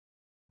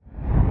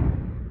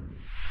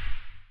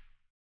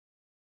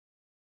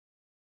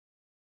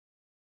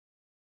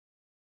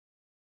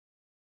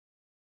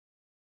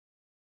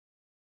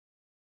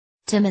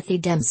Timothy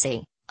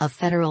Dempsey, of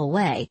Federal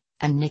Way,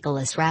 and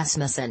Nicholas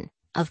Rasmussen,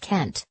 of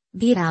Kent,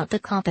 beat out the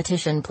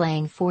competition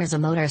playing Forza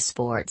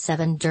Motorsport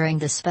 7 during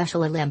the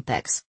Special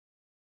Olympics.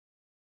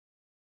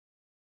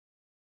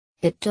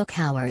 It took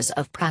hours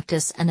of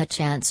practice and a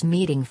chance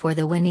meeting for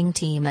the winning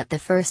team at the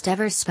first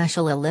ever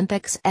Special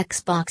Olympics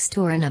Xbox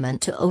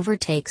tournament to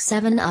overtake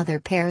 7 other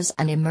pairs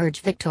and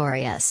emerge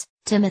victorious.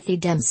 Timothy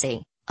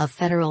Dempsey, of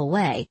Federal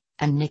Way,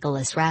 and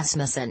Nicholas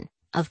Rasmussen,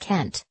 of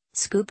Kent,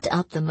 scooped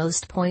up the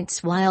most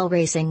points while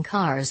racing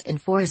cars in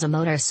Forza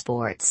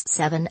Motorsports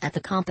 7 at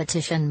the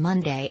competition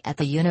Monday at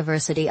the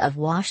University of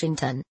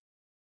Washington.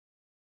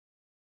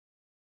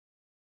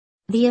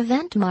 The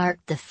event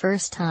marked the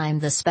first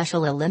time the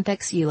Special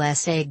Olympics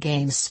USA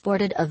Games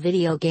sported a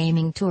video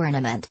gaming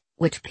tournament,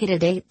 which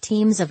pitted 8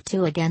 teams of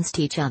 2 against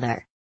each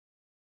other.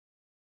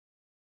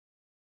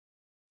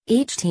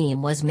 Each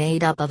team was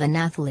made up of an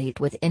athlete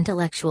with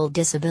intellectual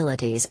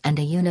disabilities and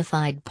a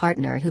unified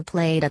partner who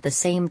played at the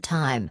same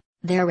time.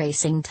 Their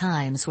racing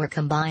times were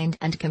combined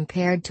and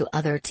compared to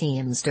other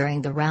teams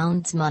during the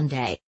rounds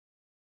Monday.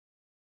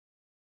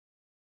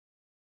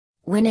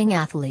 Winning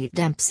athlete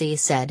Dempsey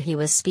said he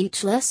was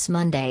speechless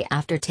Monday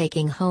after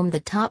taking home the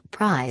top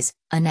prize,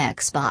 an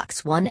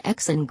Xbox One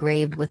X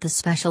engraved with the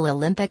Special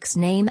Olympics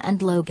name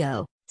and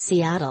logo.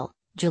 Seattle,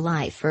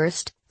 July 1.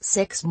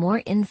 6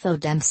 more info.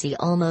 Dempsey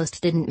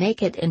almost didn't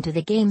make it into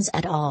the games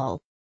at all.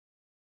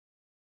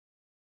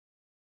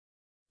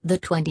 The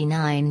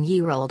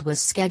 29-year-old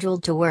was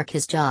scheduled to work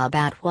his job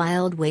at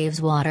Wild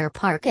Waves Water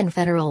Park in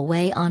Federal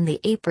Way on the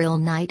April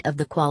night of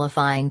the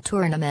qualifying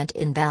tournament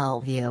in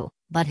Bellevue,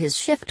 but his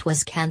shift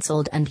was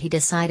cancelled and he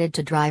decided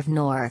to drive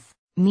north.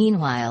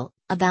 Meanwhile,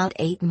 about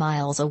 8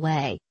 miles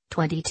away,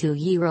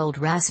 22-year-old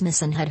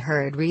Rasmussen had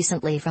heard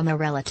recently from a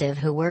relative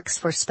who works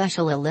for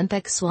Special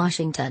Olympics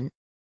Washington.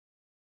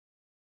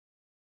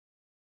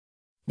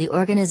 The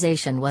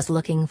organization was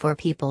looking for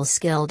people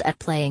skilled at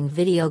playing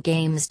video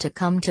games to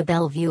come to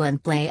Bellevue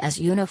and play as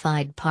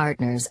unified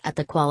partners at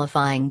the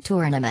qualifying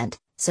tournament,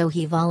 so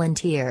he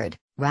volunteered.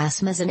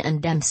 Rasmussen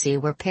and Dempsey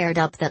were paired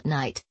up that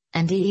night,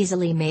 and he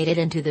easily made it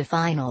into the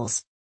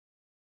finals.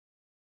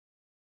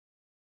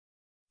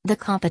 The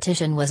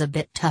competition was a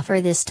bit tougher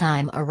this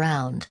time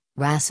around,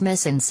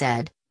 Rasmussen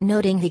said,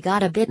 noting he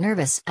got a bit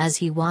nervous as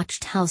he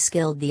watched how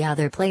skilled the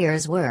other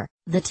players were.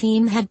 The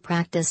team had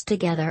practiced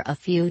together a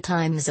few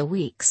times a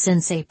week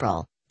since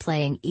April,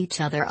 playing each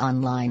other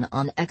online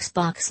on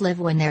Xbox Live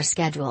when their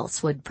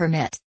schedules would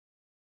permit.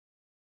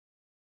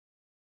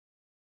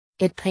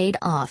 It paid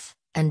off,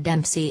 and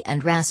Dempsey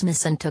and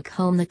Rasmussen took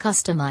home the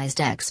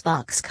customized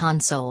Xbox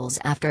consoles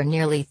after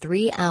nearly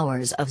 3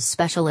 hours of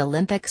Special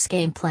Olympics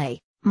gameplay.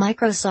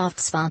 Microsoft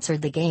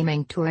sponsored the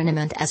gaming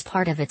tournament as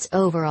part of its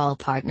overall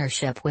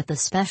partnership with the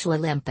Special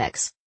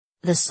Olympics.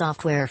 The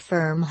software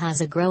firm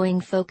has a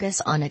growing focus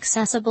on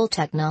accessible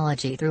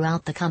technology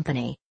throughout the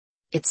company.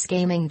 Its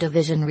gaming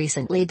division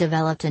recently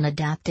developed an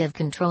adaptive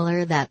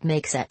controller that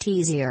makes it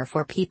easier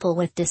for people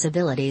with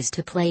disabilities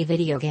to play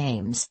video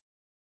games.